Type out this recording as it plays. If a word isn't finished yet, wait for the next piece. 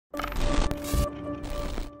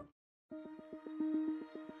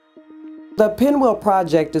The Pinwheel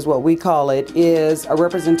Project is what we call it, is a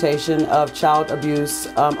representation of Child Abuse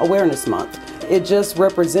Awareness Month. It just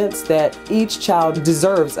represents that each child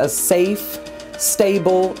deserves a safe,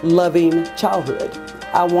 stable, loving childhood.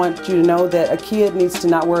 I want you to know that a kid needs to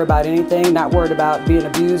not worry about anything, not worried about being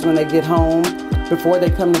abused when they get home, before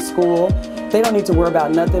they come to school. They don't need to worry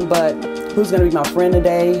about nothing but who's going to be my friend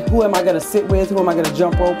today, who am I going to sit with, who am I going to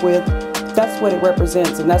jump rope with. That's what it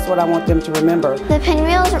represents, and that's what I want them to remember. The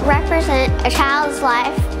Pinwheels represent a child's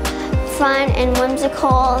life, fun and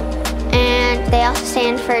whimsical, and they also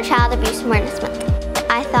stand for Child Abuse Awareness Month.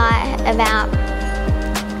 I thought about,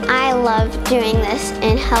 I love doing this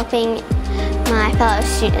and helping my fellow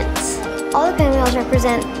students. All the pinwheels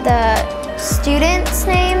represent the students'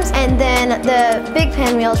 names, and then the big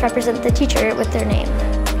pinwheels represent the teacher with their name.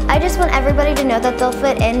 I just want everybody to know that they'll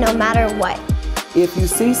fit in no matter what. If you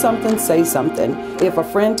see something, say something. If a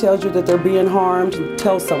friend tells you that they're being harmed,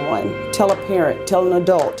 tell someone, tell a parent, tell an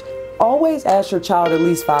adult. Always ask your child at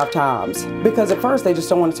least 5 times, because at first they just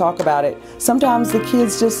don't want to talk about it. Sometimes the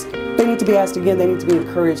kids they need to be asked again, they need to be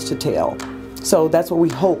encouraged to tell. So that's what we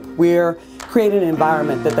hope. We're creating an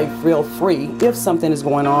environment that they feel free if something is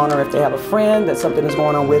going on, or if they have a friend that something is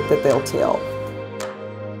going on with, that they'll tell.